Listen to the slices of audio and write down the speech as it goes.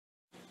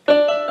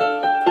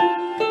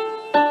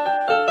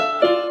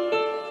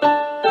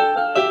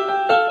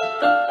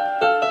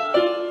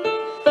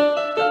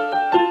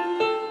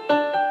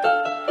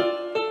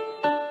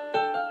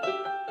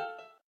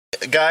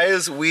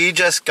because we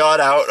just got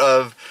out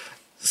of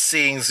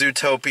seeing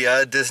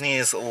Zootopia,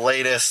 Disney's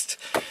latest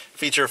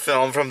feature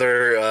film from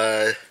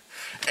their,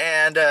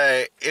 and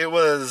it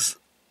was,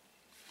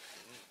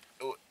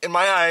 in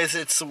my eyes,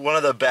 it's one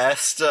of the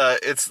best.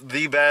 It's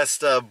the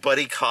best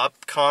buddy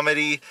cop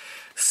comedy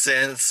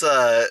since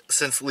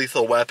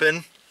Lethal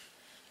Weapon.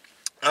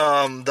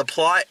 The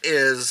plot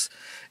is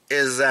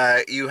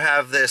that you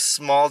have this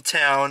small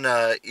town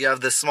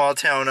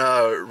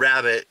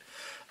rabbit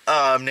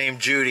named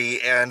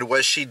Judy, and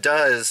what she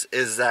does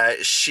is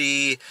that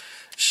she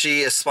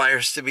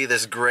aspires to be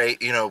this great,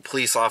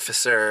 police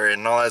officer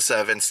and all that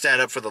stuff, and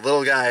stand up for the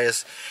little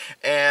guys,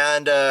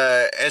 and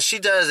she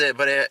does it,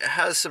 but it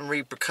has some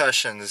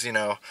repercussions,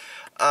 and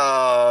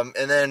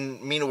then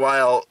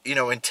meanwhile,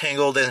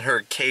 entangled in her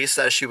case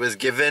that she was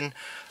given,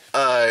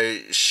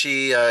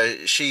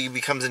 she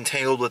becomes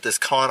entangled with this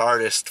con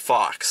artist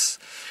Fox,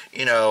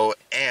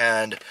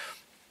 and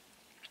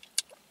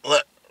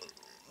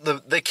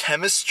the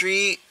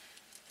chemistry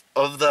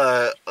of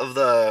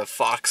the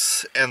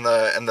fox and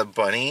the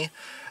bunny,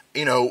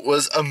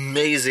 was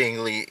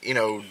amazingly,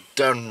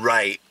 done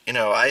right.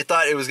 I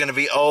thought it was gonna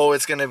be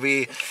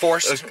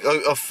forced,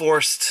 a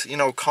forced,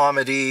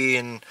 comedy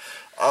and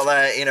all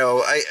that.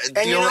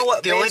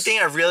 The only thing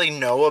I really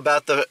know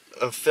about the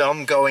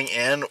film going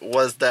in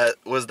was that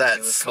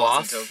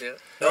sloth,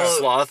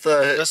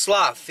 the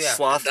sloth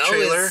that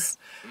trailer. Was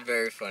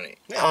very funny.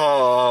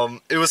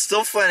 It was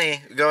still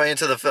funny going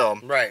into the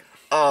film, right?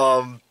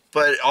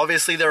 But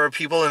obviously there were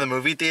people in the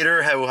movie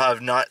theater who have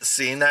not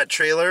seen that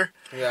trailer.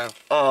 Yeah.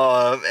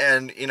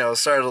 And,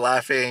 started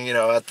laughing,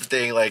 at the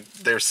thing like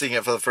they're seeing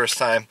it for the first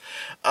time.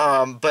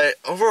 But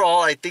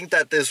overall, I think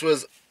that this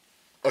was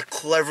a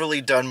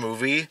cleverly done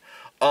movie.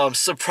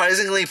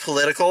 Surprisingly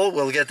political.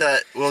 We'll get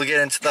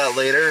into that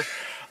later.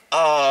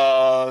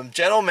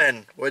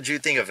 Gentlemen, what did you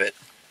think of it?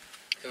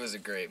 It was a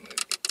great movie.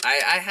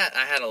 I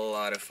had a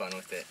lot of fun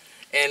with it.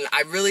 And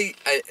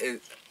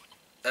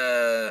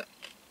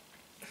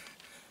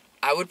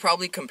I would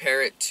probably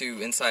compare it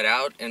to Inside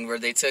Out, and where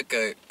they took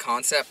a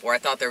concept where I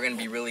thought they were going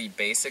to be really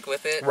basic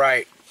with it.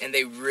 Right. And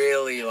they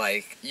really,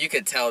 you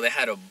could tell they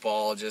had a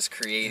ball just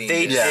creating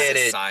They did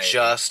society. It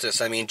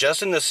justice. I mean,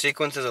 just in the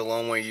sequences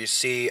alone where you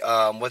see,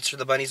 what's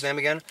the bunny's name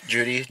again?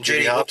 Judy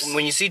Hopps.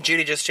 When you see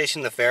Judy just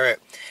chasing the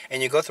ferret,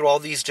 and you go through all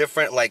these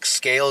different,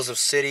 scales of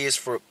cities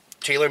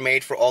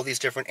tailor-made for all these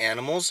different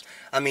animals,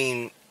 I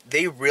mean,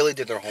 they really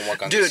did their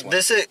homework on this one. Dude,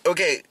 this is...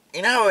 Okay,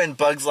 you know how in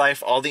Bug's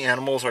Life all the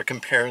animals are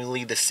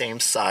comparingly the same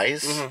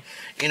size?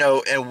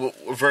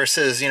 Mm-hmm.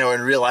 Versus,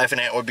 in real life an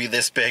ant would be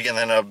this big and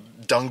then a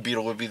dung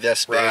beetle would be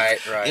this big. Right.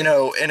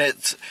 And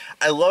it's...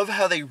 I love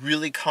how they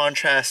really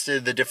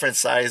contrasted the different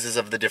sizes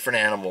of the different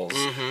animals.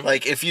 Mm-hmm.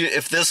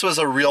 If this was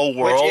a real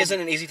world... Which isn't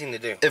an easy thing to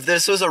do. If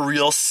this was a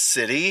real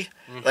city...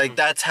 Mm-hmm.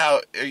 That's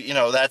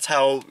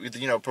how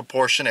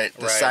proportionate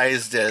the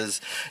size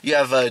is. You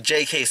have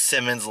J.K.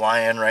 Simmons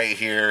lion right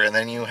here, and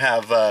then you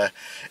have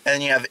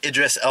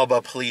Idris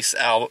Elba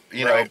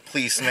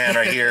policeman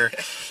right here,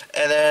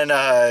 and then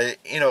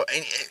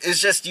it's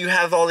just you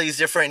have all these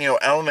different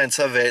elements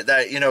of it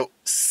that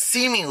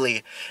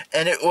seemingly,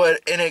 and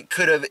it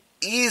could have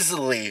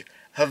easily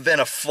have been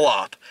a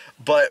flop,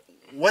 but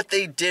what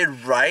they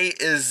did right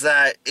is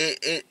that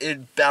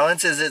it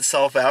balances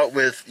itself out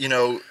with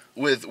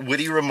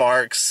witty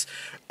remarks,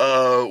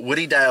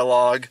 witty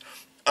dialogue,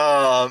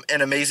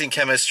 and amazing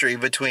chemistry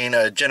between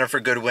Jennifer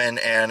Goodwin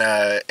and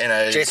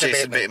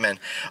Jason Bateman.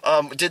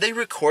 Did they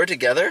record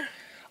together?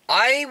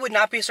 I would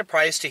not be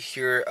surprised to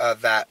hear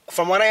that.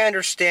 From what I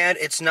understand,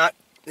 it's not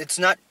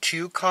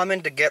too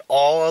common to get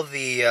all of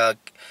the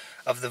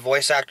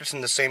voice actors in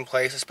the same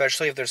place,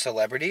 especially if they're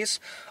celebrities.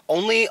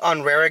 Only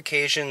on rare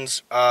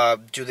occasions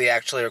do they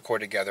actually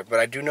record together. But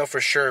I do know for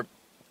sure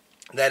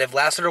that if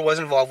Lasseter was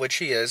involved, which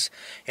he is,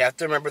 you have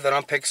to remember that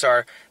on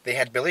Pixar, they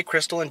had Billy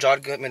Crystal and John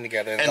Goodman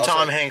together. And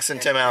Tom Hanks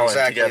and Tim Allen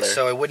together.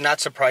 So it would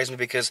not surprise me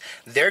because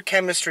their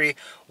chemistry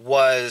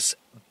was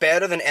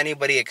better than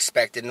anybody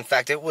expected. In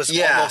fact, it was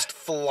almost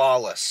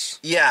flawless.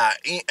 Yeah,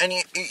 and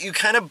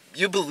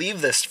you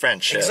believe this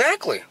friendship.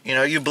 Exactly.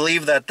 You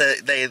believe that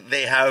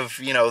they have,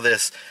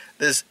 this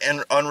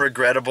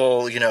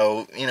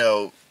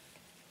unregrettable,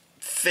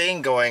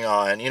 thing going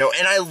on,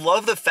 and I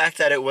love the fact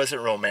that it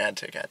wasn't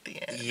romantic at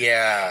the end.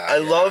 I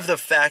love the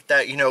fact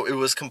that it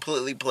was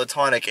completely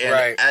platonic,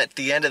 and at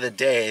the end of the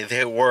day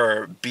they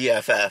were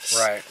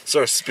BFFs, so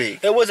to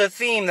speak. It was a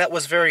theme that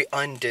was very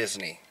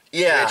un-Disney,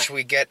 which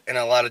we get in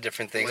a lot of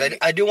different things.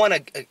 I do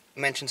want to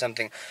mention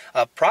something.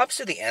 Props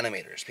to the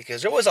animators,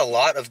 because there was a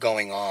lot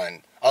going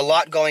on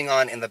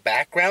in the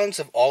backgrounds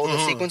of all of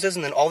the sequences,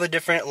 and then all the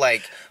different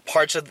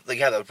parts of you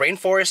have a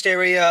rainforest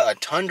area, a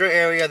tundra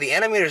area. The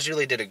animators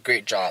really did a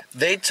great job.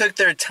 They took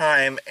their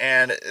time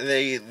and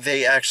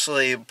they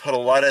actually put a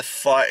lot of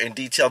thought and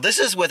detail. This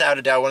is without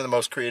a doubt one of the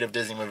most creative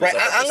Disney movies I've ever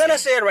seen. I'm gonna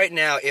say it right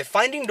now. If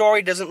Finding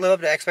Dory doesn't live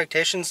up to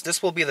expectations,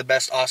 this will be the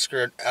best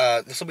Oscar.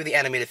 This will be the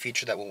animated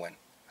feature that will win.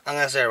 I'm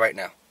gonna say it right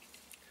now.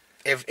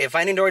 If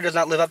Finding Dory does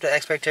not live up to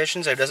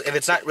expectations, if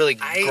it's not really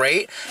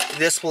great,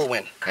 this will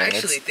win. I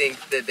actually think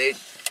that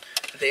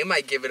they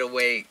might give it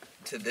away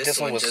to this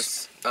one was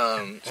just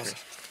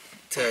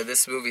to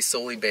this movie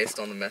solely based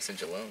on the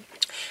message alone.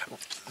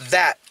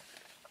 That,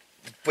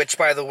 which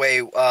by the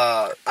way,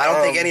 I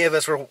don't think any of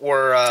us were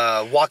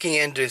walking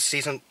in to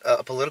see some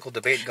political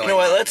debate going on. You know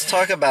what? Let's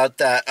talk about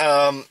that.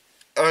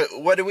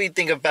 What do we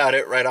think about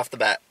it right off the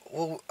bat?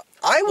 Well,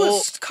 I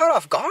was caught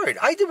off guard.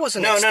 I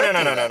wasn't expecting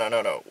that.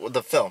 No.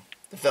 The film.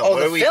 Oh, what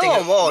the do we film.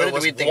 think? Well, it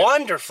was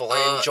wonderful.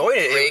 I enjoyed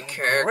it. Great It was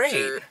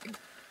character.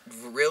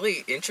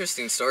 Really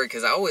interesting story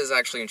because I was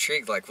actually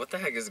intrigued. Like, what the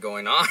heck is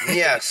going on?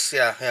 Yes.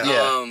 Yeah.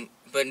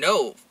 But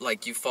no,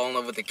 like you fall in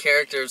love with the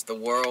characters, the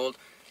world.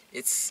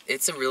 It's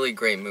a really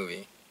great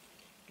movie.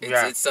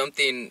 It's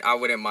something I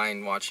wouldn't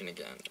mind watching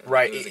again.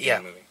 Right. It was a yeah.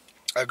 good movie.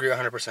 I agree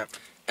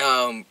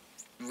 100%.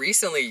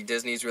 Recently,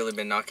 Disney's really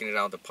been knocking it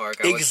out of the park.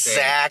 I would say.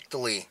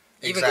 Exactly.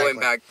 Even going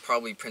back,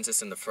 probably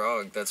Princess and the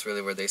Frog. That's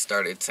really where they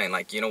started saying,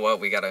 like, you know what,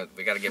 we gotta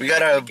get back in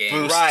the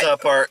game. Boost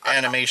up our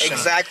animation.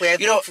 Exactly.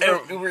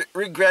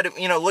 Regret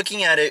it.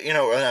 Looking at it, in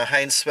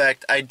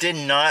hindsight, I did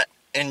not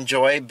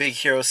enjoy Big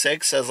Hero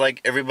 6 as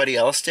like everybody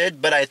else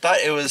did, but I thought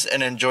it was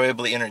an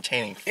enjoyably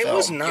entertaining film. It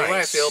was nice. You know what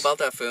I feel about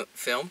that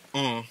film?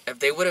 Mm. If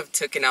they would have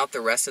taken out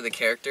the rest of the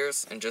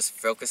characters and just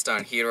focused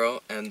on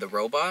Hero and the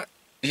robot,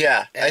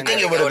 yeah, I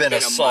think it would have been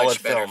a solid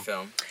much better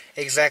film.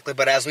 Exactly,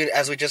 but as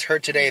we just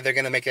heard today, they're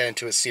going to make it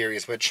into a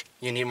series, which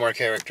you need more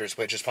characters,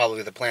 which is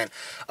probably the plan.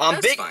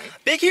 That's fine.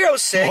 Big Hero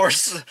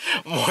 6.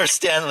 More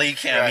Stan Lee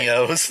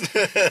cameos.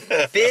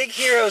 Right. Big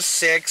Hero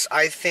 6,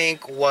 I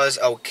think, was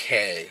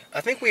okay.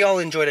 I think we all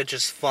enjoyed it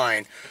just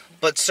fine.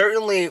 But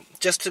certainly,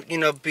 just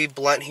to be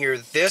blunt here,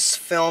 this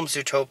film,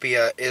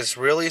 Zootopia, is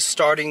really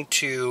starting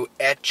to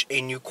etch a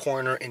new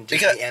corner in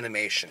Disney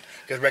animation.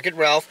 Because Wreck-It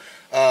Ralph,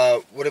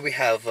 what do we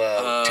have?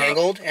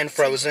 Tangled and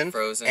Frozen.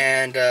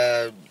 And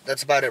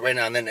that's about it right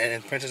now. And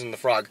then Princess and the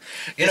Frog.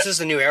 This is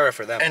the new era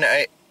for them. And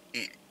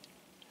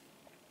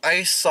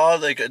I saw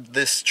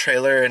this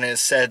trailer and it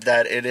said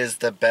that it is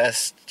the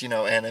best,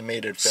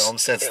 animated film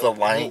since The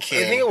Lion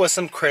King. I think it was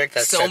some critic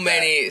that said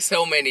that.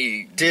 So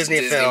many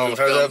Disney films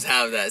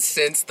have that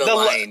since The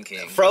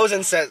LionKing.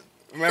 Frozen said.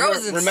 Remember?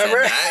 Said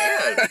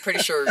that, yeah. I'm pretty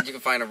sure you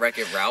can find a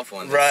Wreck-It Ralph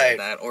one that said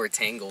that, or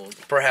Tangled.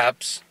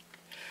 Perhaps.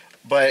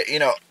 But,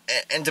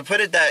 and to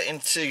put it that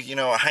into,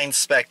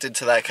 hindspect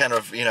into that kind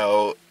of,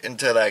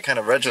 into that kind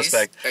of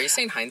retrospect. Are you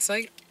saying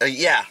hindsight?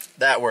 Yeah,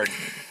 that word.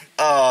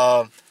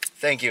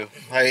 Thank you.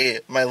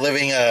 My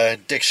living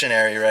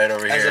dictionary right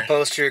over here. As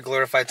opposed to your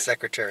glorified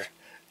secretary.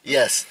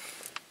 Yes.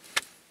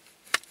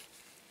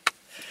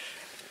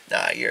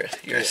 Nah, you're a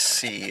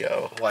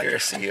CEO.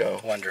 Wonderful. You're a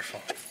CEO.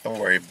 Wonderful. Don't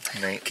worry,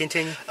 mate.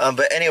 Continue.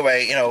 But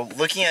anyway,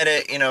 looking at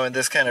it, in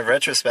this kind of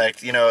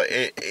retrospect,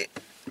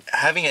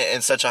 having it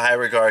in such a high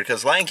regard,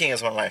 because Lion King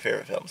is one of my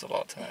favorite films of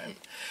all time.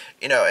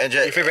 And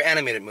your favorite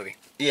animated movie.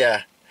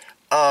 Yeah.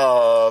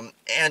 And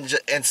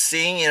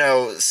seeing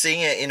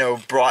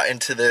it, brought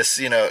into this,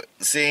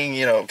 seeing,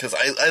 because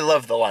I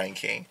love The Lion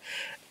King.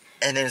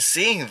 And then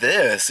seeing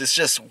this, it's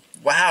just,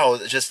 wow,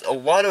 just a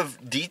lot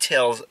of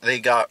details they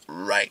got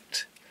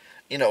right.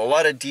 The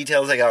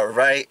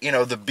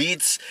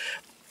beats,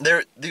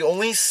 the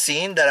only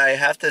scene that I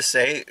have to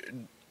say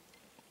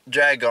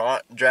drag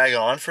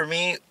on for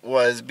me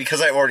was,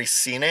 because I've already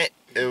seen it,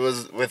 it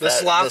was with the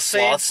sloth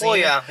scene. Oh,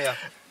 yeah.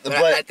 But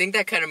I think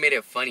that kind of made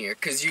it funnier,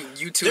 because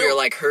you two are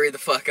like, hurry the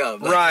fuck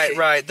up.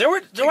 Right. There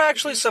were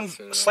actually some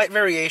slight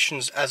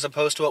variations as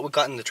opposed to what we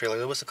got in the trailer.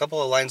 There was a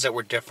couple of lines that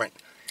were different.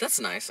 That's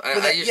nice.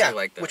 I usually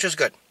like that. Which is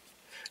good.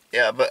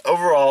 Yeah, but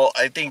overall,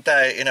 I think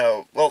that,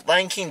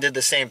 Lion King did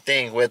the same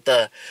thing with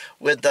the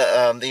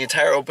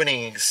entire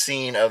opening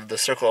scene of The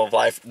Circle of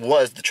Life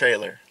was the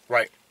trailer.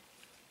 Right.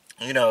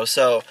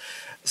 So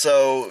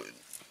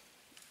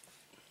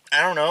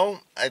I don't know.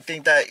 I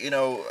think that,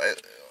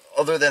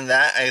 other than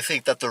that, I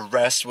think that the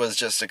rest was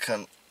just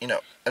an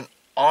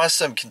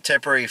awesome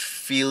contemporary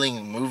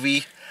feeling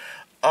movie.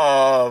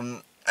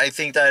 I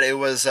think that it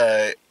was.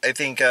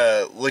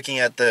 Looking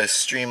at the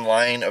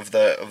streamline of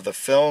the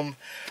film,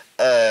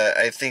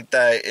 I think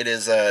that it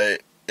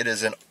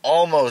is an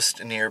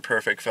almost near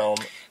perfect film.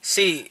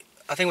 See,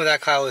 I think with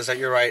that, Kyle, is that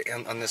you're right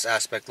on this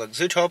aspect. Look,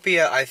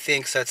 Zootopia, I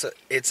think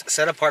it's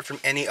set apart from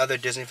any other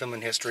Disney film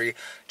in history,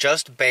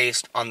 just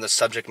based on the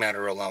subject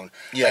matter alone.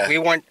 Yeah, like, we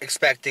weren't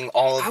expecting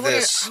all of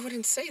this. I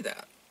wouldn't say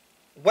that.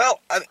 Well,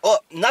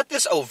 not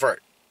this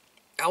overt.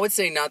 I would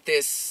say not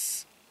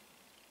this.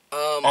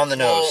 On the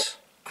nose.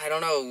 I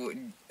don't know.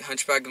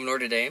 Hunchback of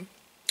Notre Dame.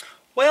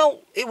 Well,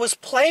 it was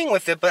playing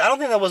with it, but I don't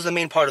think that was the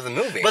main part of the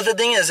movie. But the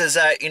thing is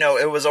that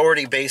it was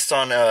already based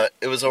on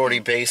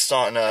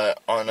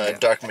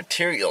Dark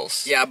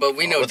Materials. Yeah, but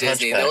we know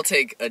Disney. Hunchback. They'll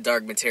take a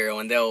Dark Material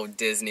and they'll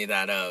Disney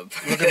that up.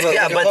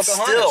 But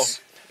still.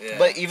 Yeah.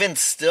 But even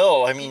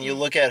still, I mean, you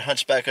look at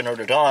Hunchback of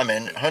Notre Dame,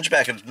 and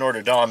Hunchback of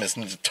Notre Dame is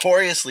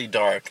notoriously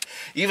dark.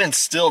 Even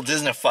still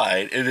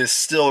Disneyfied, it is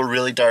still a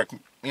really dark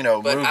But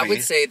movie. I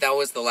would say that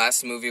was the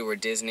last movie where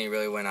Disney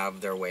really went out of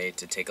their way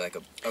to take like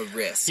a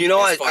risk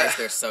as far as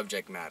their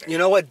subject matter. You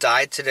know what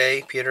died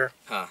today, Peter?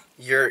 Huh?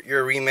 Your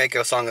remake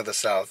of Song of the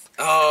South.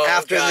 Oh,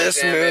 after God this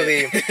damn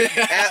movie,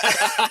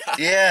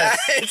 Yes.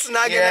 it's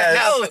not gonna Yes.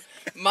 happen.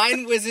 No,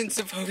 mine wasn't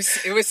supposed.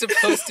 It was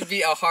supposed to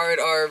be a hard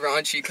R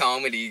raunchy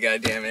comedy.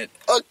 God damn it!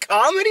 A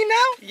comedy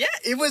now? Yeah,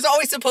 it was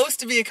always supposed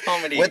to be a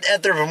comedy. With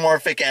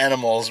anthropomorphic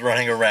animals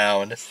running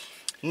around.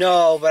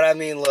 No, but I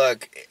mean,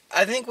 look,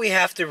 I think we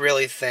have to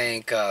really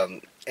think,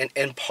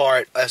 in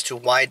part, as to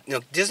why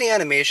Disney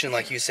Animation,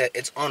 like you said,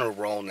 it's on a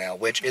roll now,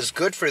 which is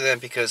good for them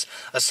because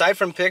aside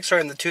from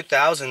Pixar in the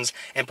 2000s,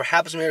 and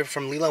perhaps maybe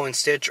from Lilo and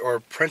Stitch or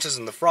Princess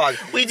and the Frog,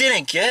 We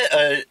didn't get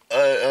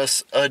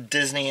a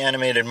Disney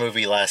animated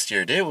movie last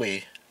year, did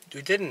we?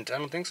 we didn't. I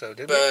don't think so,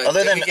 did we? But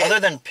Other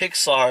did than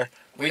Pixar,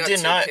 we we got did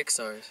two not.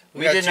 Pixars.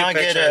 We got did two not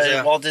get Pixars, a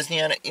yeah. Walt Disney.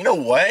 You know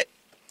what?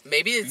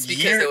 Maybe it's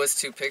because Year- there was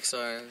two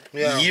Pixar.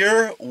 Yeah.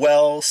 Year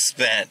well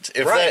spent.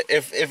 If Right.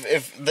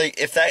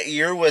 if that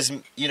year was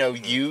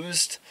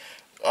used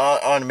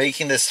on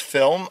making this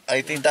film,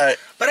 I think that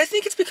But I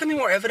think it's becoming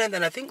more evident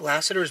that I think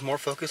Lasseter is more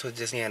focused with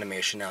Disney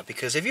Animation now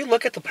because if you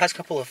look at the past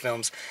couple of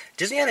films,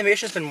 Disney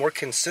Animation has been more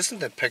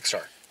consistent than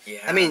Pixar. Yeah.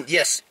 I mean,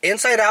 yes,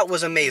 Inside Out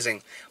was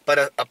amazing,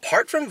 but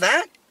apart from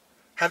that,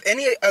 have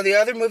any of the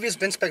other movies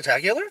been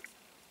spectacular?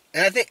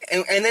 And I think,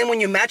 and then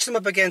when you match them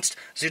up against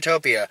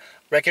Zootopia,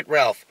 Wreck-It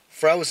Ralph,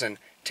 Frozen,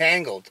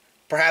 Tangled,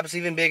 perhaps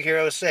even Big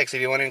Hero 6,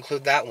 if you want to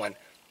include that one,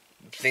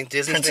 I think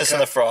Disney's Princess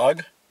and the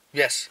Frog.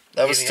 Yes,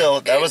 That was Even-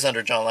 still that was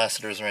under John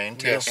Lasseter's reign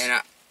too. Yes.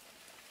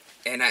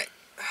 and I,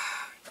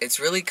 it's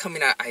really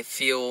coming out. I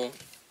feel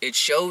it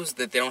shows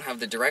that they don't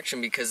have the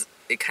direction because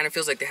it kind of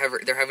feels like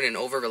they're having an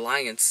over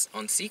reliance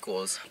on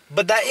sequels.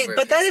 But that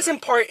is in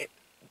part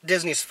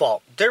Disney's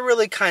fault. They're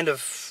really kind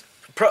of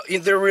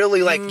they're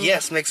really like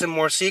yes, make some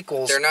more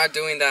sequels. They're not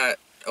doing that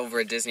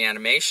over at Disney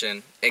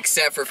Animation,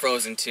 except for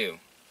Frozen 2,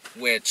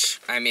 which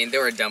I mean they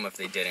were dumb if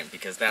they didn't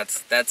because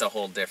that's a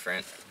whole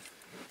different.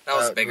 That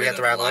was we bigger have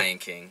than to wrap The up? Lion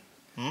King.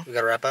 We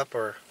gotta wrap up,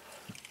 or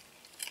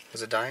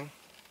is it dying?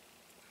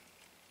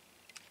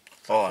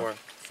 Hold on.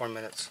 4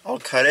 minutes. I'll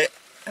cut it,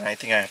 and I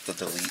think I have to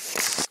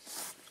delete.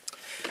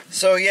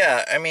 So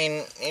yeah, I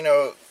mean,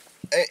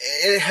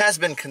 it has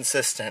been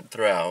consistent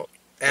throughout.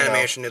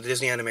 Animation, the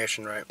Disney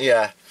Animation, right?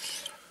 Yeah.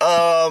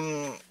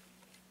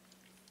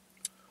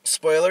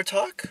 Spoiler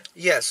talk?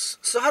 Yes.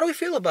 So how do we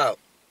feel about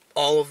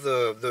all of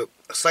the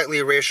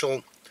slightly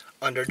racial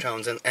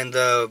undertones and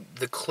the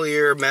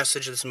clear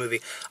message of this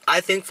movie?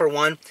 I think for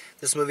one,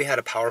 this movie had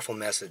a powerful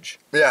message.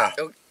 Yeah.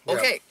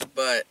 Okay,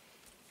 but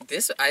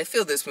I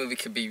feel this movie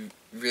could be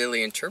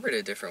really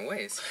interpreted different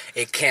ways.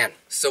 It can.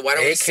 So why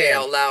don't we It say can.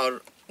 out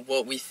loud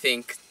what we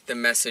think the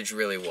message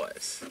really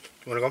was? You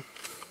wanna go?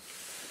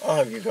 I'll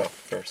have you go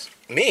first.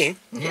 Me?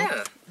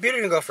 Yeah. Peter,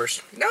 you can go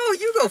first. No,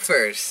 you go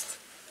first.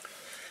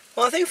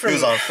 Well, I think for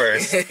Who's on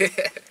first?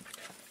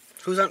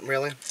 Who's on?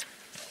 Really?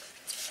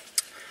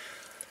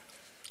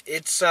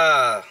 It's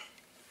there's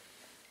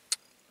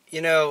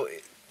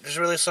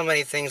really so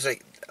many things that,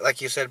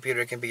 like you said,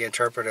 Peter, can be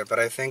interpreted. But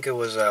I think it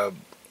was of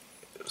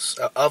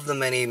the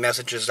many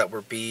messages that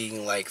were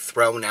being like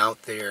thrown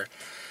out there.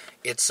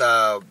 It's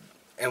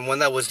and one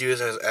that was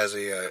used as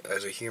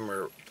a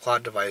humor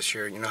plot device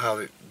here. You know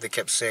how they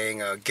kept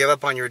saying, "Give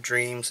up on your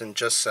dreams and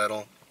just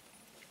settle,"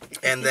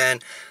 and then.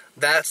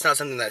 That's not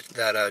something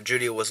that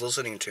Judy was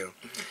listening to.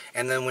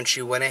 And then when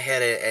she went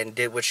ahead and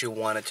did what she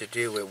wanted to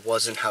do, it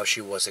wasn't how she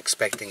was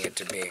expecting it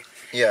to be.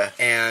 Yeah.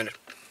 And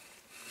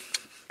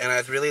I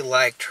really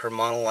liked her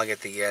monologue at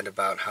the end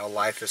about how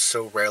life is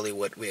so rarely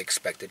what we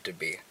expect it to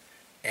be.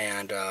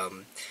 And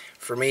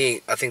for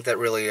me, I think that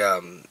really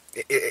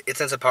it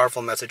sends a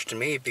powerful message to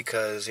me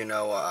because,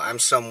 I'm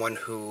someone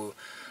who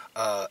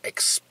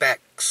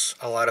expects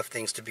a lot of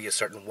things to be a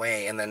certain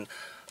way. And then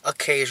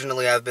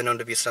occasionally I've been known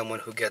to be someone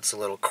who gets a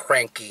little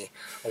cranky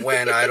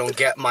when I don't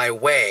get my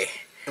way.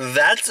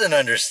 That's an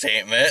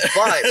understatement.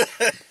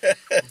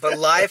 But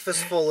life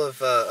is full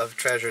of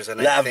treasures,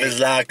 and I Life think is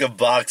like a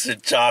box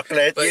of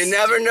chocolates. you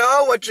never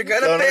know what you're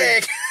gonna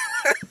pick.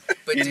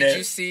 But You did know-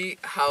 you see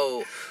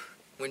how,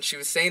 when she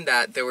was saying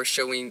that, they were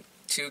showing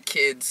two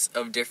kids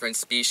of different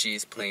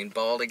species playing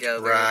ball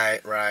together?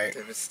 Right.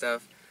 Different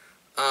stuff.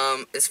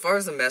 As far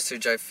as the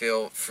message I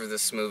feel for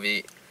this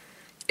movie,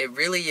 it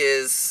really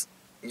is,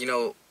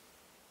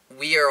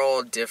 we are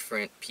all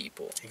different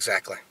people.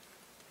 Exactly.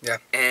 Yeah.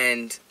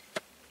 And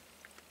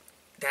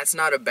that's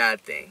not a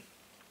bad thing.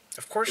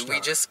 Of course If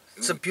not.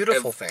 It's a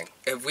beautiful thing.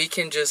 If we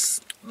can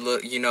just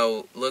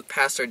look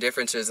past our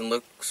differences and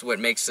look what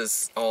makes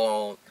us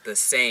all the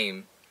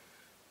same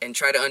and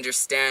try to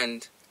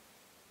understand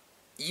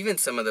even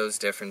some of those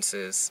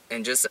differences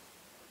and just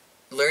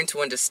learn to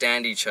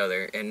understand each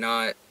other and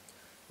not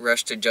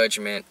rush to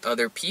judgment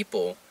other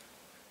people,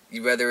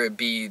 whether it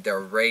be their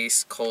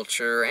race,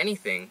 culture, or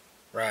anything.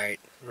 Right.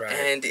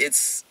 And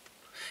it's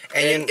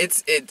And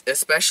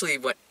especially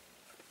what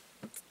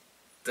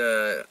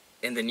the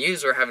in the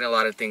news, we're having a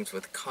lot of things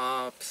with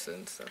cops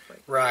and stuff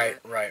like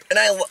right, that. right. And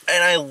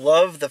I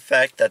love the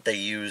fact that they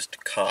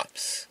used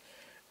cops.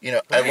 You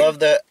know, Right. I love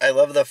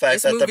the fact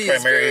This that the movie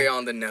is primary. very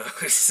on the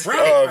nose.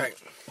 Right, right.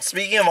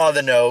 Speaking of on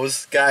the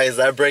nose, guys,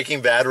 that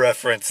Breaking Bad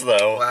reference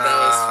though.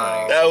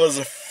 Wow. That was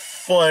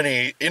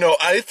funny. You know,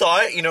 I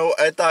thought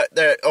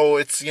that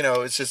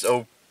it's just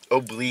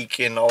oblique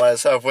and all that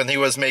stuff when he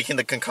was making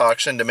the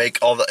concoction to make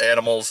all the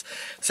animals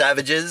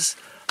savages.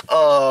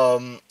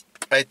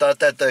 I thought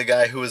that the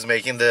guy who was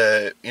making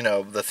the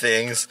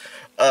things,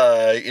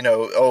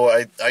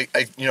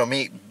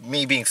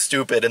 me being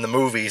stupid in the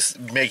movies,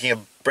 making a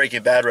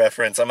Breaking Bad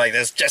reference. I'm like,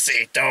 this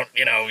Jesse, don't,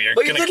 you're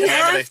But you gonna didn't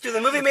contaminate. have to.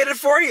 The movie made it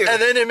for you.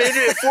 And then it made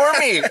it for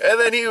me.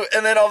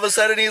 And then all of a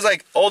sudden he's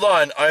like, hold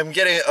on, I'm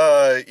getting,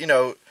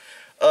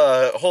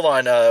 hold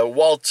on,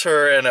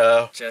 Walter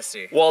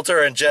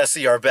and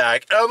Jesse are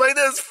back. And I'm like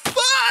this,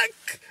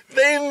 fuck!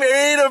 They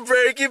made a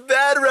Breaking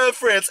Bad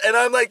reference. And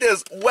I'm like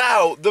this,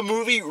 wow, the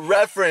movie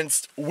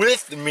referenced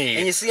with me.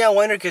 And you see, I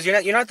wonder, because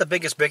you're not the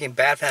biggest Breaking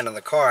Bad fan in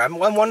the car. I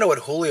wonder what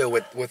Julio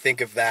would think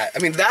of that. I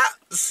mean, that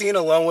scene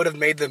alone would have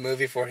made the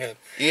movie for him.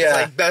 Yeah. It's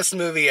like, best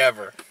movie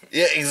ever.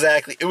 Yeah,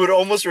 exactly. It would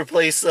almost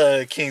replace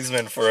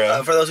Kingsman for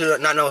him. For those who do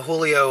not know,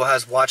 Julio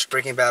has watched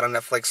Breaking Bad on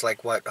Netflix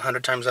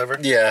 100 times over?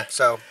 Yeah.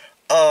 So.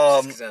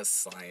 Because that's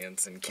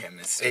science and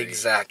chemistry.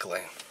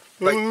 Exactly.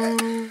 But,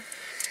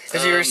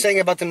 as you were saying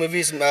about the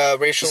movie's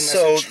racial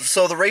message.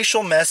 So the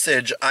racial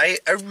message, I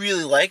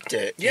really liked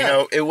it.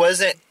 Yeah. It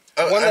wasn't...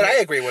 One that I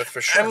agree with,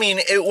 for sure. I mean,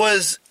 it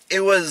was...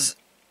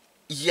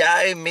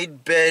 Yeah, it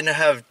made Ben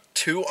have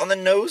 2 on the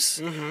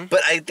nose,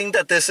 but I think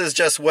that this is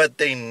just what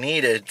they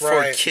needed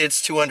for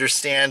kids to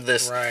understand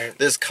this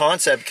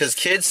concept, because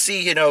kids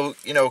see,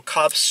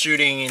 cops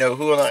shooting,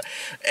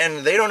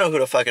 and they don't know who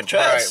to fucking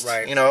trust,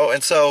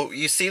 and so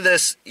you see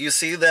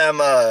them,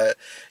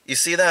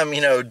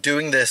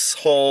 doing this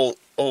whole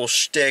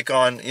shtick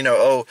on,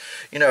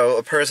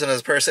 a person is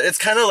a person. It's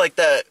kind of like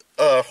that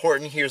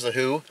Horton Hears a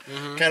Who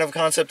kind of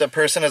concept. A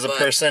person is a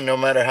person, no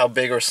matter how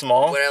big or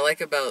small. What I like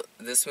about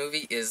this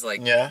movie is they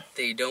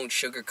don't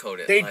sugarcoat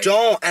it. They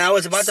don't, and I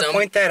was about to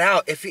point that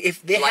out.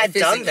 If they had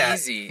done that,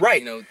 easy.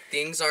 right?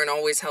 Things aren't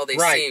always how they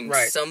seem.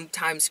 Right.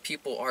 Sometimes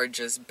people are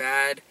just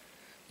bad.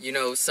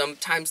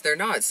 Sometimes they're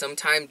not.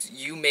 Sometimes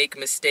you make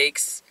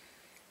mistakes.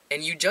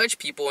 And you judge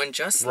people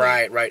unjustly.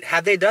 Right.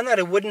 Had they done that,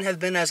 it wouldn't have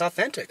been as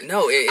authentic.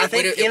 No, it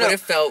would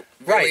have felt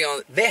really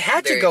on. They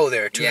had to go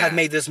there to have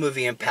made this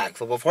movie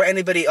impactful. Before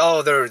anybody,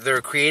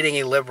 they're creating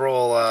a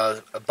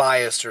liberal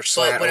bias or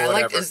slant but or what whatever.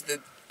 I liked is that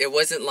it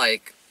wasn't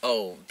like,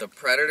 the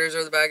predators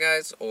are the bad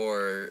guys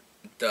or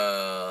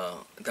the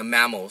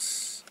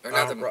mammals or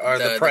not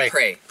the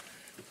prey.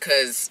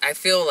 Because I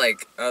feel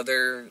like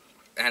other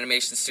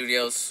animation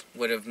studios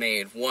would have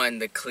made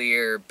the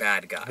clear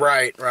bad guy.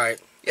 Right.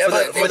 Yeah,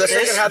 for the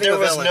sake of having there a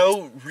was villain.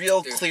 no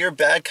real clear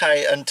bad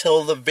guy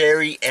until the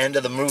very end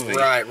of the movie.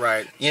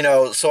 Right.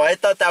 So I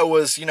thought that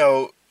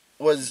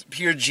was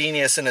pure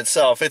genius in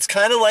itself. It's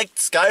kind of like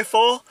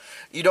Skyfall.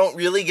 You don't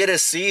really get to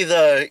see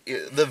the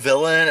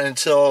villain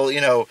until,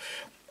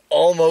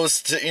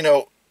 almost,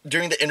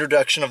 during the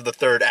introduction of the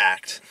third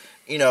act.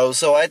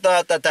 So I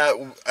thought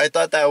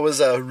that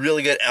was a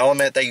really good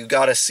element that you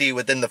got to see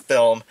within the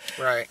film.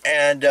 Right.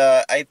 And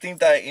I think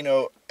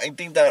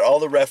that all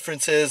the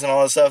references and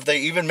all that stuff, they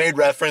even made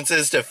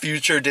references to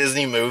future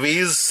Disney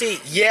movies. See,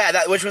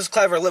 yeah, which was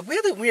clever. Look,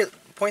 we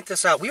point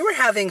this out. We were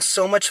having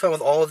so much fun with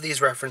all of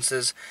these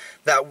references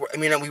that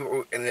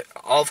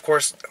of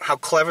course, how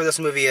clever this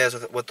movie is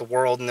with the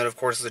world, and then of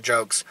course the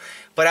jokes.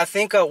 But I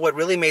think what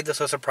really made this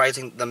so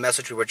surprising, the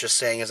message we were just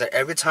saying, is that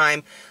every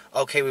time,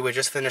 we would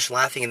just finish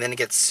laughing, and then it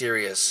gets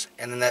serious,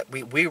 and then that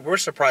we were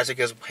surprised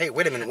because, hey,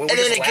 wait a minute, we were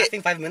just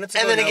laughing 5 minutes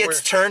ago, and then it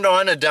gets turned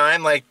on a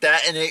dime like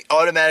that, and it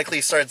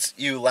automatically starts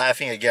you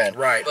laughing again.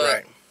 Right.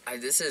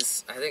 This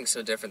is, I think,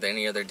 so different than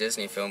any other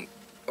Disney film,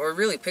 or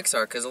really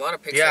Pixar, because a lot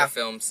of Pixar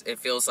films, it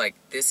feels like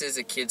this is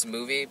a kid's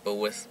movie, but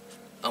with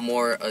a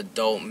more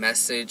adult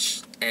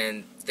message,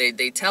 and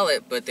they tell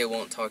it, but they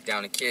won't talk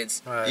down to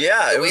kids. Right.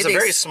 Yeah, it was a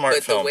very smart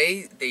film. But the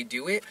way they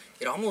do it,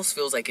 it almost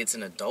feels like it's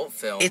an adult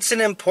film. It's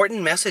an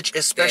important message,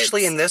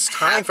 especially in this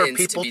time, for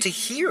people to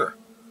hear.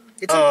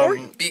 It's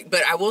important.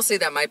 But I will say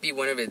that might be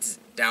one of its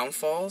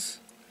downfalls,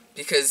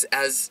 because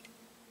as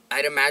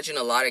I'd imagine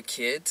a lot of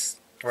kids,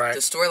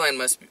 the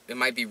storyline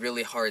might be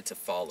really hard to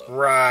follow.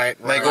 Right.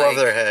 Might go over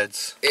their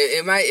heads.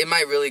 It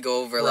might really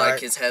go over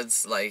his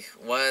head's like,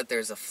 what?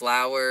 There's a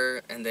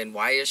flower, and then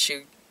why is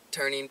she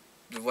turning?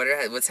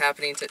 What's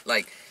happening to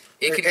it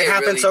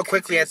happened really so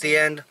quickly confusing. at the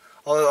end.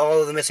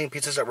 All of the missing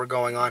pieces that were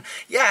going on.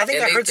 Yeah, I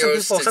think I heard some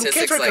people. Some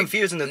kids were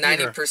confused in the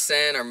theater.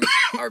 90%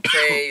 are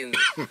prey,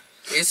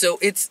 and so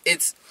it's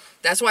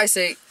that's why I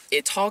say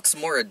it talks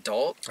more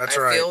adult. I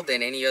feel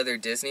than any other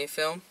Disney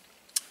film.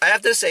 I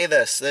have to say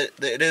this, that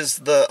it is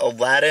the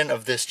Aladdin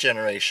of this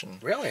generation.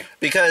 Really?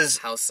 Because...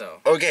 How so?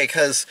 Okay,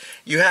 because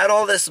you had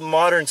all this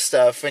modern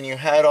stuff, and you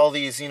had all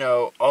these,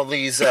 all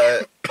these,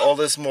 all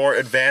this more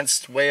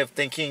advanced way of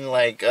thinking,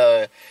 like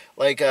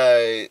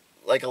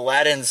like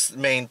Aladdin's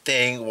main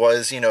thing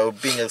was,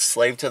 being a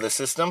slave to the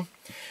system,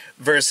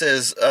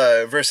 versus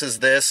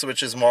this,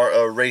 which is more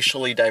a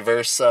racially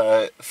diverse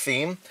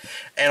theme,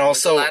 and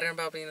also was Aladdin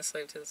about being a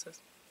slave to the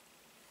system.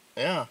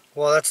 Yeah.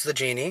 Well, that's the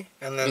genie,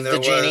 and then there the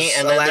genie, was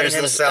and then Aladdin there's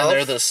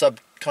himself, the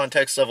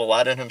subcontext of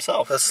Aladdin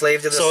himself. a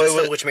slave to the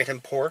system, which made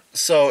him poor.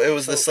 So it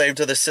was the slave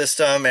to the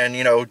system,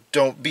 and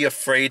don't be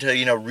afraid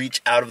to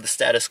reach out of the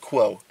status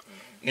quo,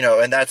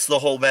 and that's the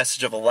whole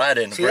message of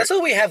Aladdin. See, that's why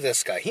we have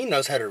this guy. He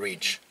knows how to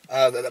reach.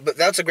 But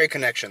that's a great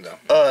connection, though.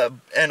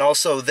 And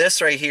also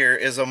this right here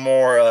is a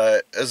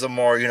more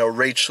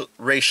racially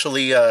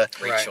Rachel.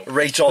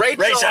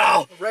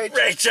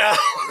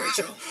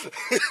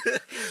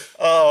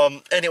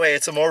 Anyway,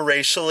 it's a more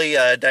racially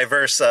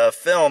diverse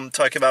film,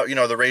 talking about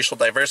the racial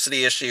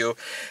diversity issue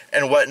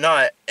and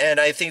whatnot. And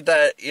I think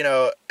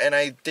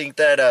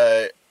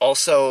that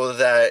also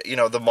that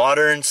the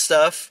modern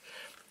stuff,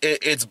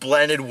 it's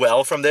blended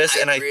well from this.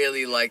 I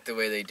really like the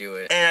way they do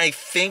it. And I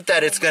think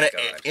that it's gonna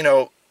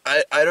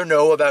I don't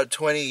know about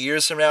 20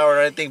 years from now or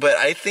anything, but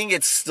I think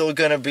it's still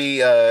gonna be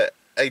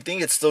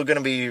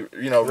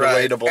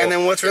relatable. And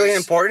then what's really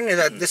important is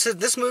that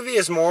this movie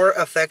is more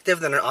effective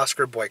than an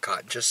Oscar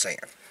boycott. Just saying.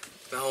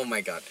 Oh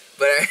my god!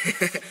 But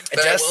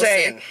just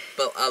saying.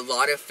 But a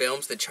lot of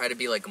films that try to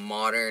be like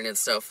modern and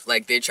stuff,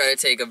 like they try to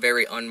take a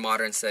very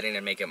unmodern setting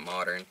and make it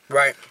modern.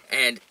 Right.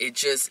 And it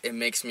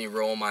makes me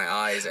roll my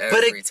eyes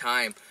every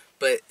time.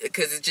 But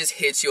because it just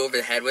hits you over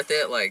the head with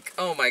it, like,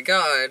 oh my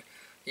god.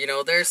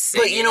 They're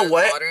singing a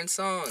modern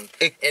song.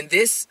 And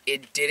this,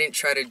 it didn't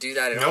try to do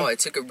that at all. It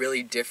took a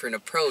really different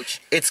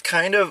approach. It's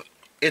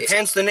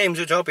hence the name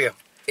Zootopia.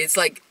 It's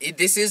like,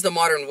 this is the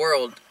modern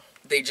world.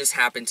 They just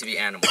happen to be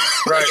animals.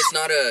 Right.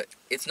 Like,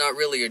 it's not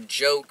really a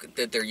joke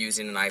that they're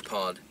using an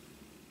iPod.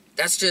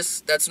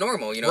 That's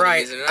normal,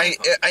 Right. Using an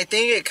iPod. I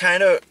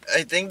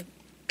think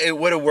it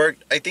would have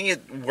worked. I think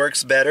it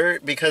works better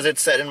because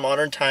it's set in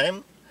modern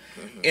time.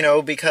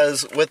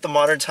 Because with the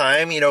modern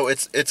time,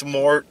 it's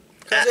more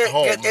at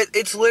home.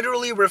 It's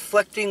literally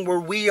reflecting where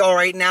we are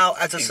right now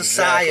as a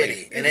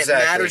society. And it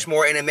matters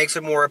more, and it makes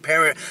it more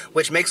apparent,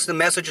 which makes the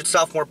message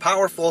itself more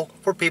powerful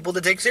for people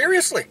to take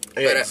seriously.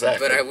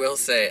 But I will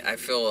say, I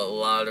feel a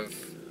lot of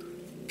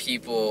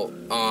people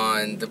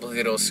on the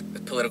political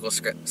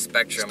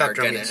spectrum are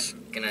gonna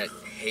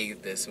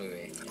hate this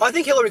movie. Oh, I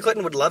think Hillary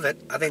Clinton would love it.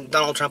 I think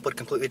Donald Trump would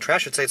completely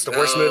trash it, say it's the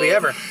worst movie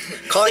ever.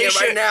 Calling it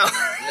right now.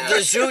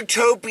 The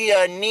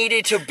Zootopia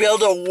needed to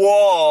build a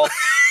wall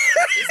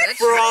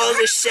for all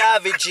the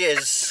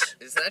savages.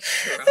 Is that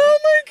true? Oh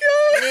my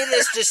god.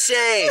 Needless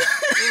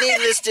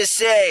to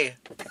say.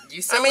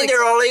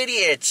 They're all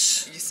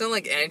idiots. You sound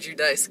like Andrew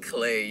Dice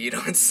Clay. You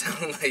don't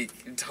sound like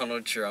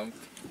Donald Trump.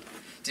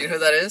 Do you know who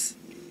that is?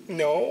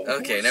 No.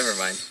 Okay, never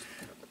mind.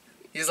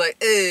 He's like,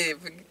 hey...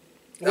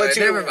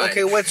 never mind.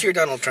 Okay, what's your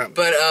Donald Trump?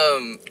 But,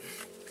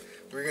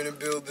 we're gonna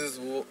build this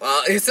wall.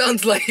 It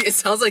sounds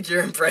like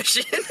your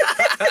impression.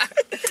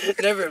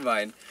 Never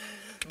mind.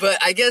 But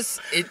I guess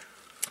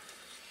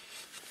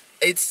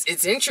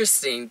it's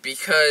interesting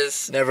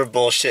because... Never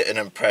bullshit an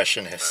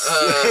impressionist.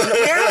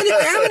 We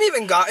haven't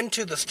even gotten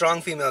to the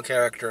strong female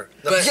character.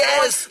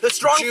 The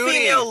strong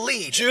female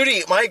lead.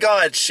 Judy, my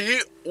god,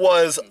 she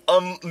was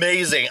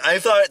amazing. I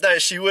thought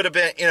that she would have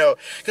been, because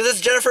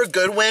it's Jennifer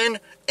Goodwin,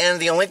 and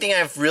the only thing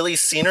I've really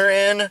seen her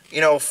in,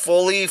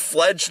 fully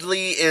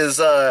fledgedly is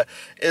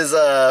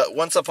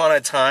Once Upon a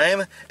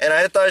Time, and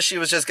I thought she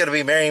was just going to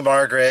be Mary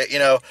Margaret,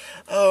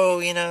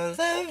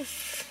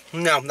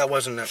 No, that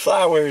wasn't it.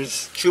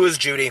 Flowers. She was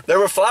Judy. There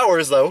were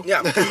flowers, though.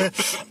 Yeah.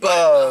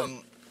 But,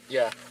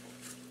 yeah.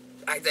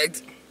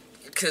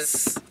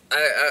 Because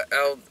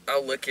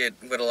I'll look at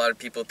what a lot of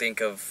people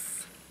think of,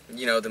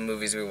 the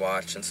movies we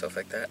watch and stuff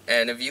like that.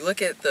 And if you look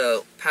at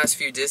the past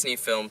few Disney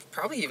films,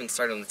 probably even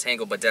started on the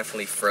Tangled, but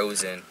definitely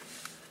Frozen.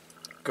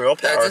 Girl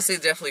power. I'd just say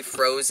definitely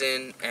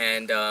Frozen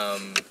and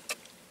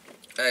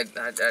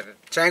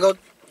Tangled.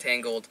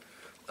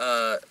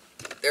 There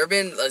have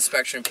been a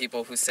spectrum of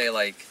people who say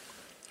like,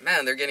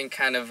 man, they're getting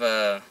kind of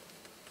they're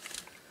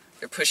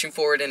pushing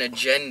forward an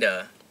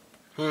agenda.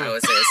 I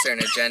would say a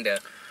certain agenda.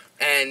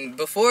 And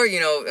before,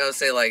 I would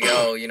say like,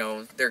 oh,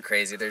 they're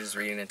crazy. They're just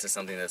reading into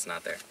something that's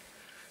not there.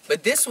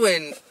 But this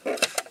one,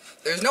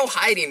 there's no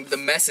hiding the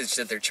message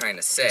that they're trying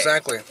to say.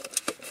 Exactly.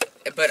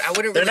 But I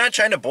wouldn't. They're not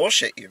trying to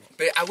bullshit you.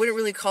 But I wouldn't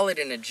really call it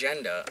an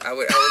agenda. I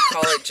would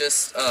call it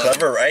just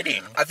clever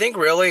writing. I think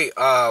really,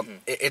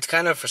 it's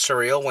kind of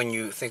surreal when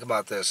you think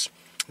about this.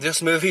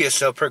 This movie is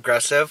so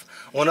progressive.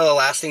 One of the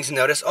last things you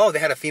notice, they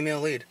had a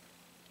female lead.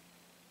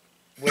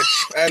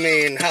 Which,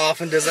 how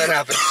often does that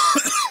happen?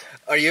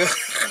 Are you?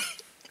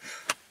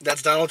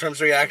 That's Donald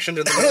Trump's reaction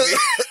to the movie.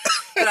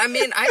 But I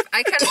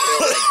kind of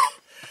feel like.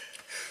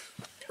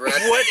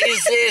 What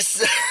is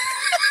this?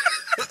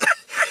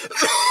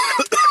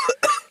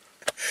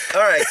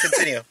 All right,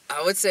 continue.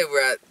 I would say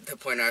we're at the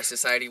point in our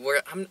society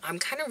where I'm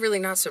kind of really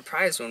not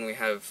surprised when we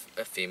have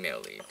a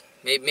female lead.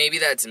 Maybe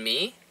that's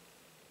me.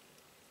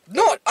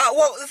 No,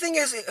 well, the thing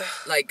is...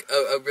 like,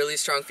 a really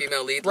strong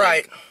female lead.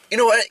 Right. Like, you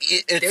know what?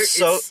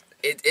 It's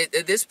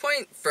At this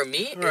point, for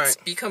me, it's Right.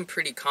 become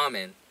pretty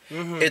common.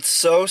 Mm-hmm. It's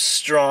so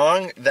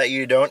strong that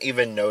you don't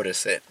even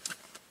notice it.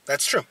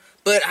 That's true.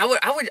 But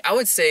I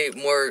would say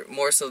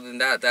more so than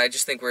that I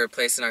just think we're a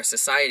place in our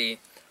society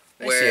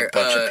I where see a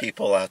bunch of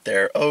people out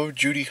there. Oh,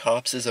 Judy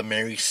Hopps is a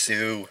Mary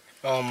Sue.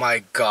 Oh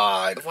my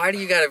God. why do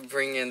you gotta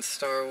bring in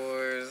Star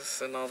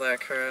Wars and all that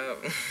crap?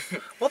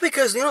 Well,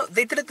 because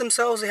they did it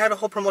themselves. They had a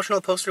whole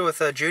promotional poster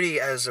with Judy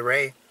as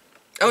Rey.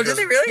 Oh, did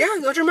they really?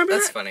 Yeah, don't you remember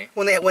That's that? funny.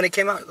 When it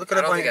came out, look it I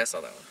up don't on. think I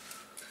saw that one.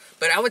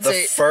 But I would The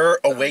say Fur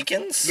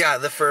Awakens? Yeah,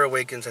 The Fur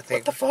Awakens, I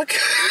think. What the fuck?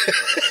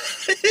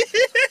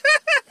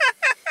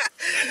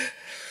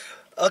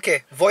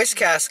 Okay, voice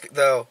cast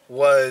though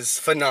was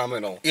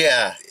phenomenal.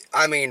 Yeah.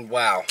 I mean,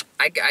 wow.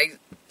 I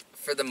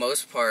for the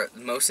most part,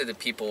 most of the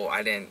people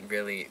I didn't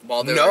really.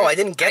 No, I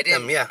didn't get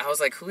them, yeah. I was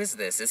like, who is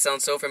this? It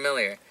sounds so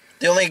familiar.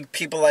 The only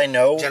people I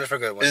know Jennifer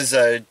Goodwin. is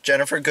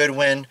Jennifer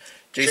Goodwin,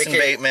 Jason J.K.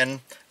 Bateman,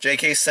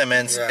 J.K.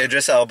 Simmons, Yeah.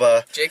 Idris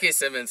Elba. J.K.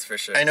 Simmons for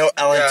sure. I know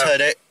Alan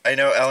Yeah.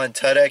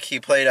 Tudyk. He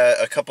played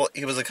a couple.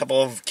 He was a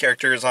couple of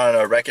characters on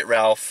Wreck-It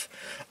Ralph,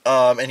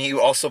 and he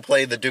also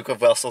played the Duke of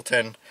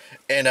Weselton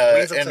in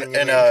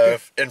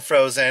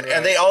Frozen. Right.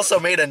 And they also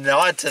made a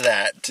nod to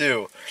that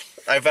too.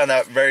 I found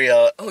that very.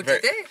 Oh, very,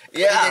 did they?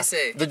 Yeah. What did they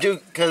say? The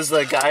Duke, because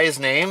the guy's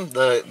name,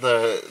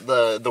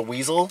 the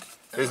weasel,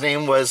 his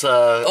name was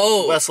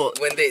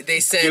when they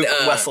said Duke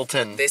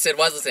Weselton. They said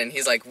Weselton.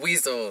 He's like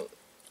Weasel.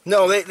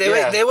 No,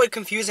 Yeah. they would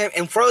confuse him.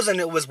 In Frozen,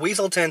 it was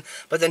Weaselton,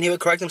 but then he would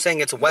correct him saying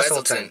it's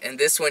Weselton. And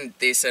this one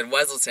they said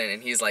Weselton,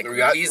 and he's like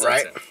Right,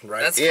 Weaselton.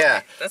 right. That's Yeah.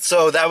 funny. That's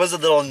So that was a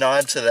little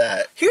nod to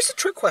that. Here's a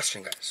trick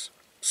question, guys.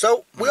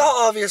 So, we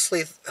all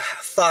obviously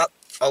thought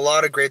a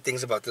lot of great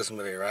things about this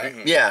movie, right?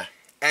 Mhm. Yeah.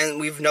 And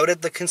we've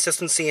noted the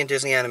consistency in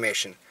Disney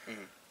animation.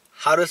 Mhm.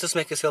 How does this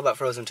make us feel about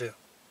Frozen 2?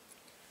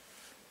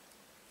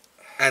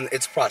 And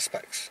its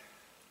prospects?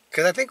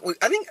 Because I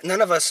think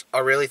none of us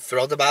are really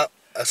thrilled about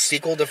a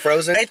sequel to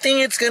Frozen. I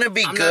think it's gonna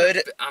be I'm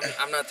good.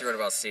 I'm not thrilled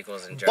about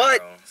sequels in general. But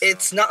so.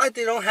 it's not like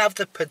they don't have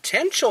the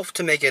potential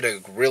to make it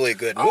a really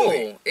good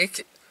movie.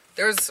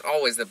 There's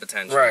always the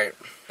potential. Right.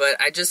 But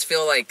I just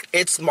feel like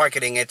It's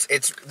marketing.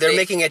 They're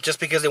making it just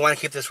because they want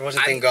to keep this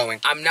Frozen thing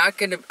going. I'm not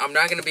gonna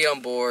be on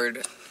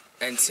board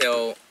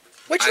until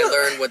Which I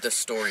learn what the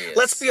story is.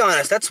 Let's be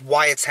honest, that's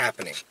why it's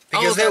happening.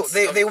 Because Of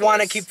they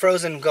want to course. keep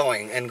Frozen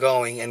going and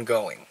going and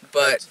going.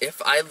 But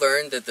if I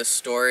learn that the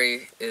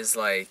story is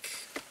like,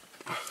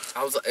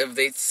 if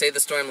they say the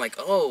story, I'm like,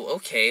 oh,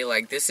 okay,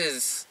 like this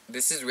is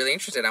really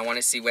interesting. I want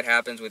to see what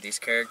happens with these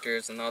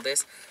characters and all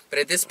this. But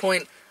at this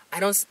point,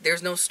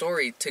 there's no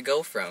story to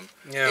go from.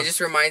 Yeah. It just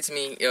reminds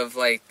me of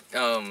like,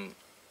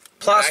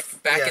 Plus,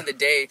 back yeah. in the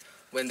day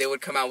when they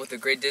would come out with a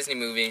great Disney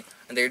movie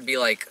and there'd be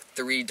like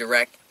 3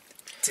 direct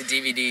to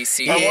DVD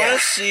CDs, I want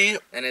to see.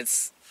 and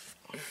it's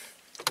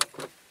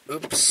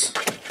Oops.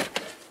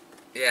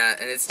 yeah,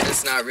 and it's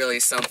just not really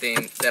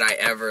something that I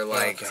ever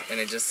liked, Okay. and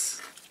it just.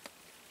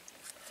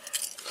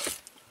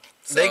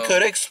 They So-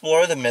 could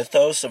explore the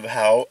mythos of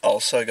how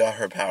Elsa got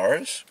her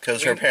powers,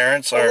 because her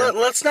parents are. Well,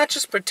 let's not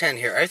just pretend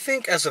here. I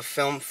think as a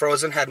film,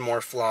 Frozen had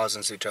more flaws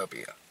than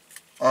Zootopia.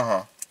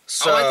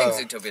 So, I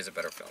think Zootopia is a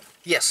better film,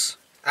 yes,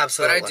 but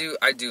absolutely.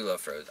 I do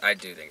love Frozen. I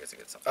do think it's a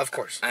good song. Of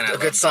course, And I a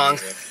love good the song.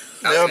 music.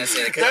 I was Yep. gonna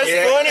say that 'cause-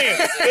 That's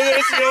funny.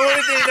 It's the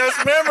only thing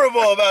that's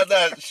memorable about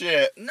that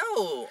shit.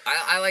 No,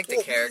 I like the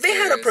Well, characters. they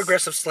had a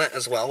progressive slant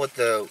as well with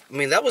the. I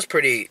mean, that was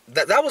pretty.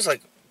 That was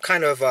like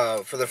kind of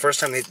for the first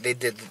time they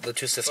did the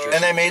Two Sisters.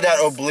 And they made that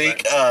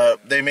oblique.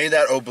 They made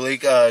that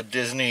oblique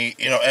Disney,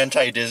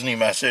 anti-Disney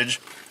message,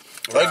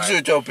 like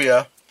Right.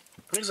 Zootopia.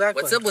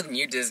 Exactly. What's up with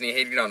new Disney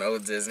hating on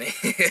old Disney?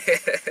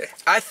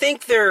 I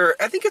think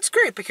it's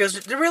great because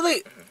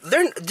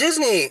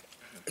Disney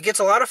gets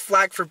a lot of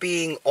flack for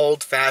being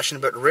old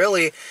fashioned, but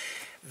really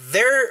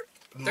they're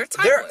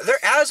timeless. they're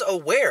as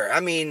aware.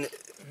 I mean,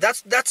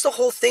 that's the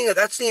whole thing.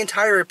 That's the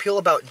entire appeal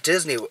about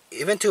Disney.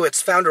 Even to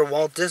its founder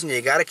Walt Disney,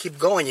 you got to keep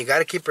going. You got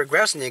to keep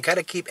progressing. You got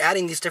to keep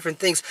adding these different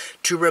things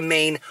to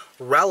remain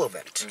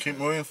relevant. Keep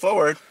moving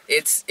forward.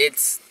 It's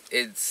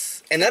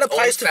And that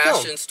applies to film.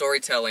 old-fashioned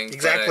storytelling.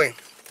 Exactly.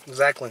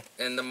 Exactly.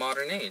 But in the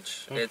modern age,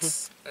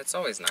 it's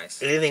always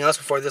nice. Anything else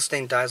before this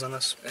thing dies on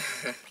us?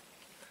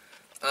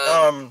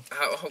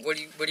 What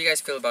do you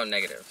guys feel about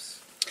negatives?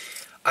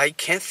 I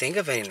can't think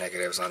of any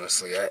negatives,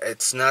 honestly.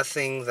 It's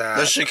nothing that.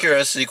 The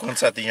Shakira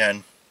sequence at the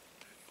end.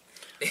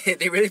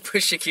 They really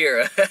push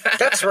Shakira.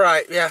 That's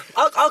right. Yeah,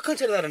 I'll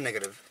consider that a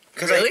negative.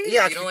 Really?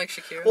 Yeah. You don't like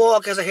Shakira? Well,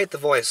 because I hate the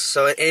voice.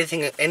 So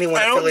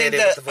anyone affiliated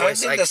with the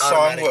voice, I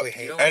automatically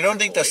hate. I don't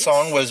think the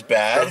song was The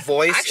bad.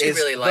 voice I actually is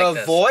really like the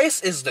this.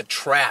 voice is the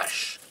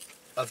trash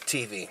of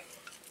TV.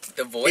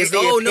 The voice? Is the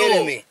Oh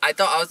epitome.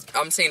 no!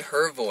 I'm saying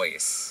her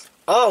voice.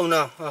 Oh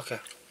no. Okay.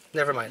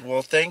 Never mind.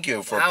 Well, thank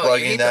you for Wow, you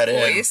plugging hate that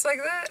the in. voice like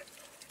that?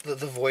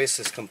 The voice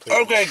is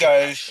completely. Okay,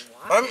 guys,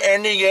 Why? I'm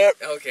ending it.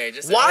 Okay,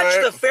 just Watch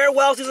Alright. the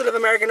farewell season of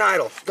American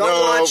Idol. Don't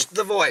No. watch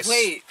The Voice.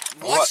 Wait,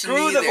 What? watch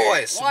Screw the neither.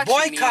 voice. Watch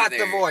Boycott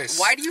neither. The Voice.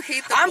 Why do you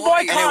hate the I'm voice?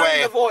 boycotting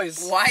Anyway. The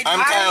Voice. Why?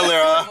 I'm Kyle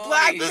Lira.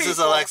 Black This is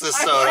people. Alexis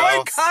I'm Soto.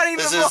 boycotting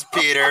This The is Voice.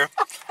 Peter.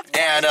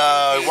 And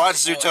watch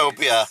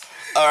Zootopia.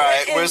 All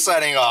right, we're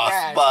signing off.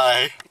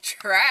 Bye.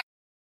 Trash.